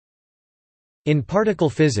In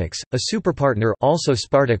particle physics, a superpartner, also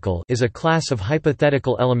sparticle, is a class of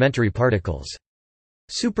hypothetical elementary particles.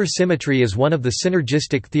 Supersymmetry is one of the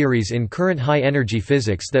synergistic theories in current high-energy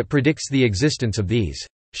physics that predicts the existence of these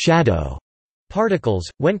shadow particles.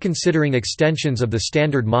 When considering extensions of the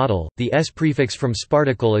Standard Model, the S prefix from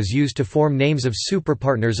sparticle is used to form names of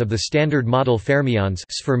superpartners of the Standard Model fermions,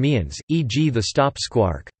 e.g. the stopped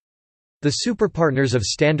squark. The superpartners of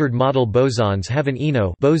Standard Model bosons have an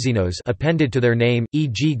ino appended to their name,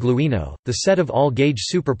 e.g. gluino. The set of all gauge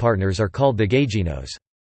superpartners are called the gauginos.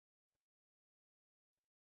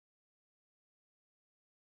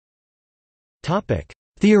 Topic: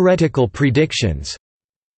 Theoretical predictions.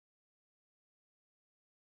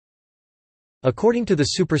 According to the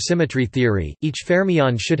supersymmetry theory, each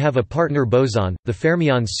fermion should have a partner boson, the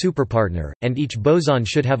fermion's superpartner, and each boson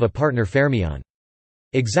should have a partner fermion.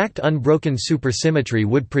 Exact unbroken supersymmetry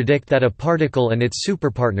would predict that a particle and its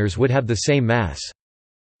superpartners would have the same mass.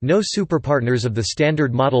 No superpartners of the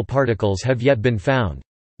Standard Model particles have yet been found.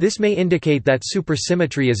 This may indicate that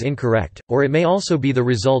supersymmetry is incorrect, or it may also be the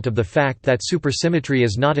result of the fact that supersymmetry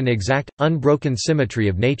is not an exact, unbroken symmetry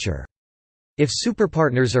of nature. If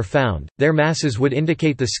superpartners are found, their masses would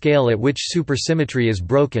indicate the scale at which supersymmetry is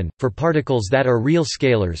broken. For particles that are real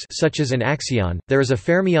scalars, such as an axion, there is a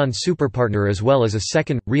fermion superpartner as well as a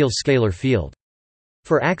second, real scalar field.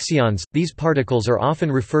 For axions, these particles are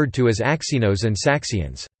often referred to as axinos and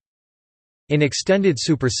saxions. In extended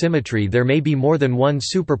supersymmetry, there may be more than one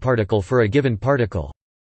superparticle for a given particle.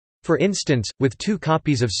 For instance, with two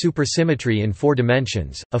copies of supersymmetry in 4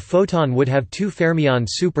 dimensions, a photon would have two fermion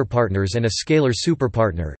superpartners and a scalar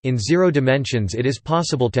superpartner. In 0 dimensions it is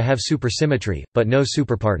possible to have supersymmetry, but no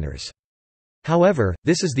superpartners. However,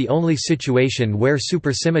 this is the only situation where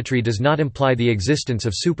supersymmetry does not imply the existence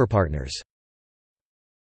of superpartners.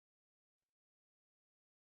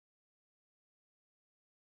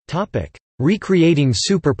 Recreating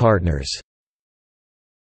superpartners.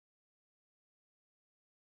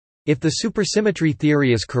 If the supersymmetry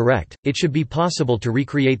theory is correct, it should be possible to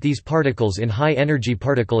recreate these particles in high-energy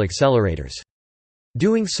particle accelerators.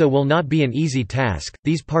 Doing so will not be an easy task.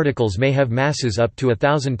 These particles may have masses up to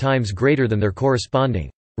 1,000 times greater than their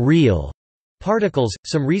corresponding real particles.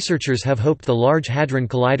 Some researchers have hoped the Large Hadron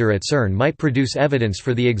Collider at CERN might produce evidence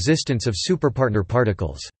for the existence of superpartner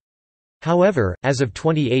particles. However, as of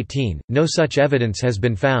 2018, no such evidence has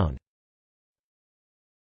been found.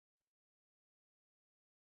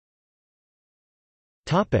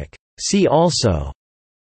 See also: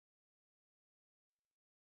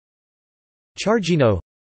 Chargino,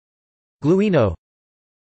 gluino,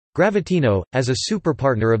 gravitino, as a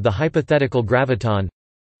superpartner of the hypothetical graviton,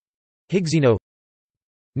 Higgsino,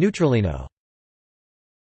 neutralino.